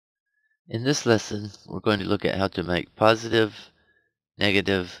In this lesson, we're going to look at how to make positive,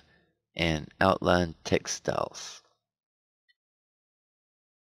 negative, and outline text styles.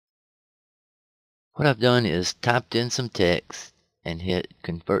 What I've done is typed in some text and hit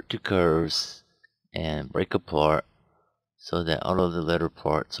convert to curves and break apart so that all of the letter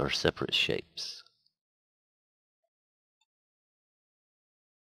parts are separate shapes.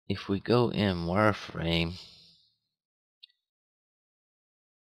 If we go in wireframe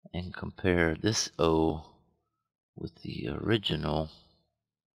and compare this O with the original,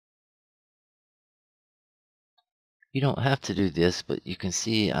 you don't have to do this, but you can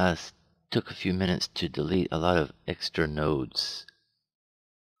see I took a few minutes to delete a lot of extra nodes,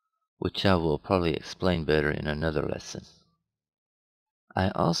 which I will probably explain better in another lesson.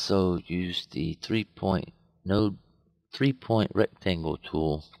 I also used the three-point rectangle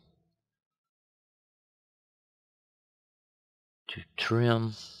tool to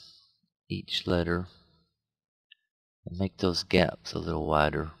trim each letter and make those gaps a little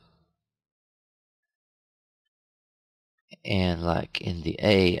wider. And like in the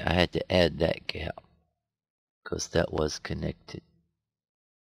A, I had to add that gap because that was connected.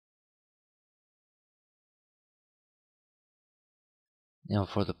 Now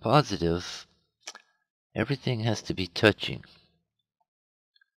for the positive, everything has to be touching.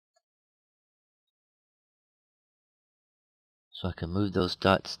 So I can move those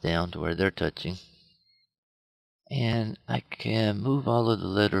dots down to where they're touching. And I can move all of the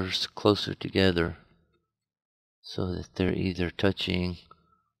letters closer together so that they're either touching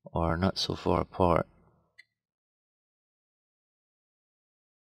or not so far apart.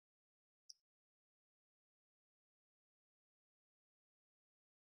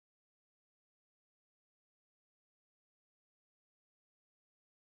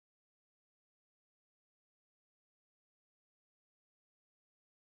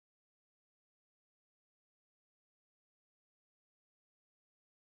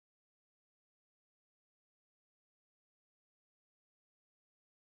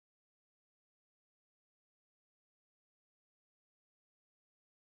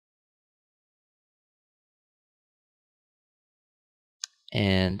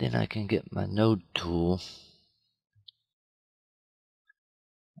 And then I can get my node tool,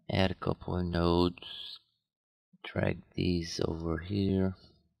 add a couple of nodes, drag these over here.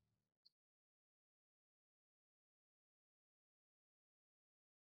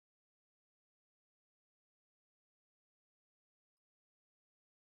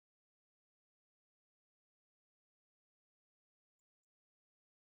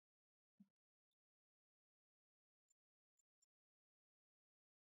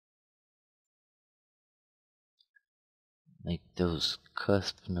 Make those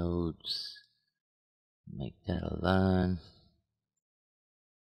cusp nodes, make that a line.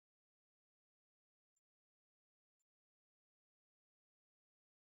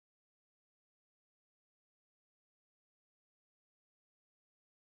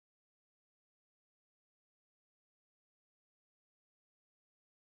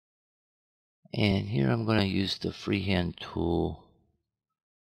 And here I'm going to use the freehand tool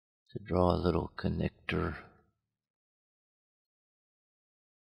to draw a little connector.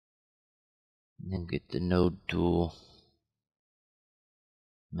 And then get the node tool,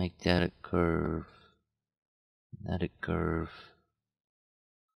 make that a curve, that a curve,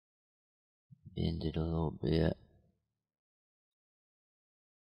 bend it a little bit.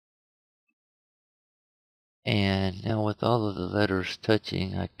 And now with all of the letters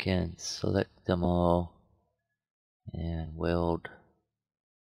touching, I can select them all and weld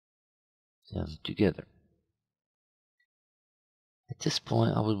them together. At this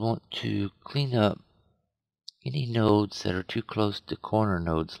point, I would want to clean up any nodes that are too close to corner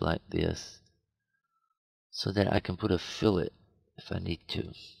nodes like this so that I can put a fillet if I need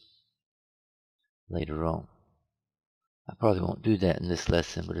to later on. I probably won't do that in this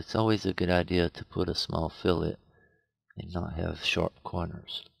lesson, but it's always a good idea to put a small fillet and not have sharp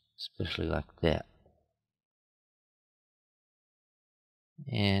corners, especially like that.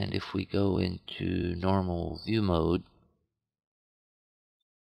 And if we go into normal view mode,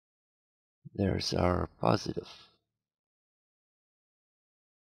 there's our positive.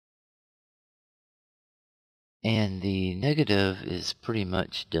 And the negative is pretty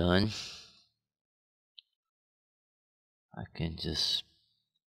much done. I can just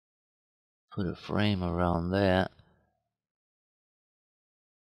put a frame around that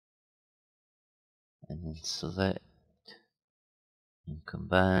and then select and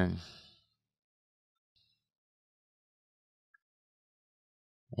combine.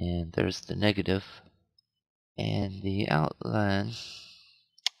 And there's the negative. And the outline,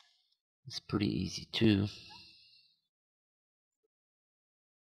 It's pretty easy too.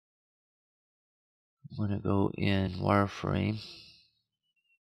 I'm going to go in wireframe.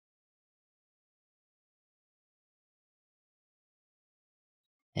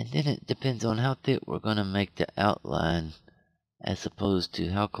 And then it depends on how thick we're going to make the outline as opposed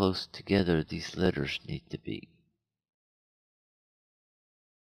to how close together these letters need to be.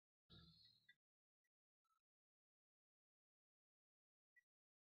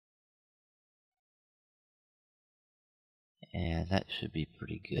 And that should be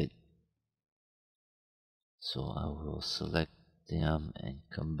pretty good. So I will select them and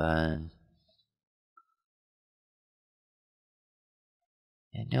combine.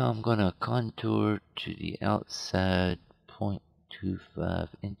 And now I'm going to contour to the outside 0.25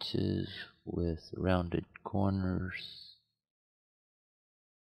 inches with rounded corners.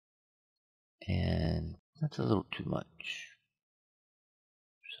 And that's a little too much.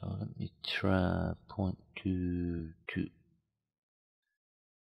 So let me try 0.22.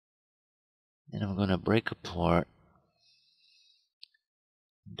 Then I'm going to break apart.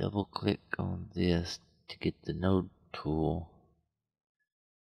 Double click on this to get the node tool.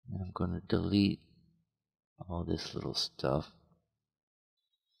 And I'm going to delete all this little stuff.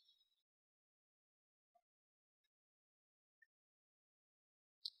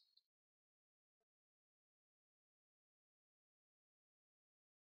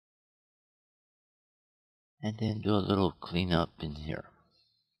 And then do a little cleanup in here.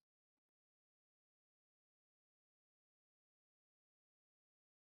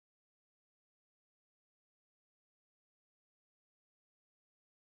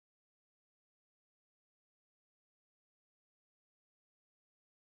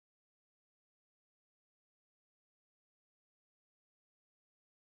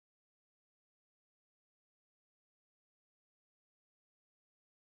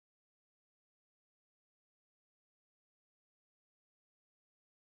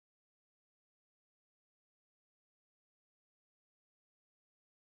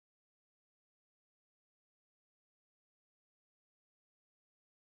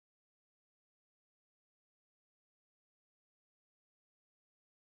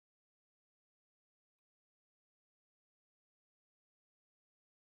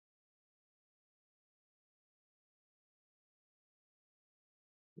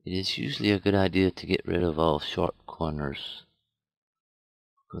 It is usually a good idea to get rid of all sharp corners,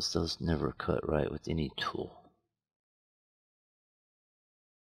 because those never cut right with any tool.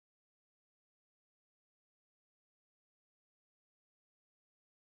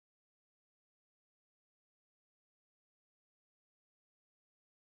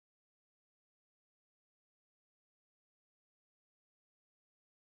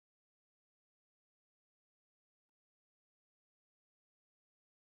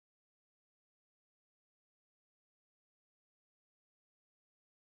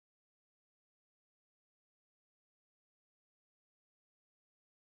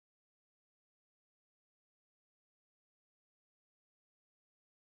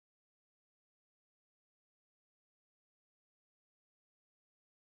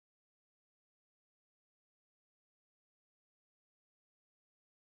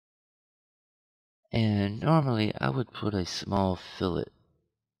 And normally I would put a small fillet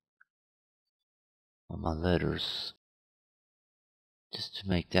on my letters just to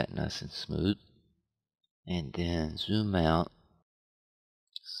make that nice and smooth. And then zoom out,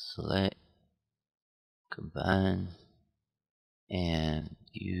 select, combine, and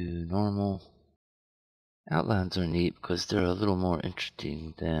view normal. Outlines are neat because they're a little more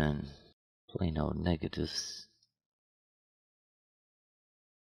interesting than plain old negatives.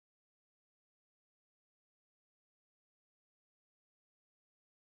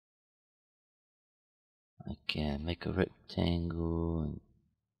 I can make a rectangle and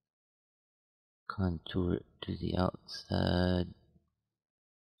contour it to the outside,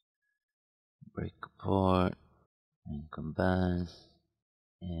 break apart, and combine,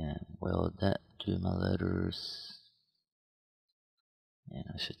 and weld that to my letters. And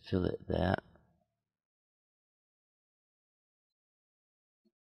I should fillet that.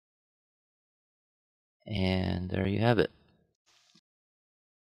 And there you have it.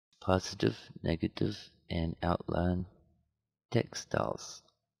 Positive, negative, and outline textiles.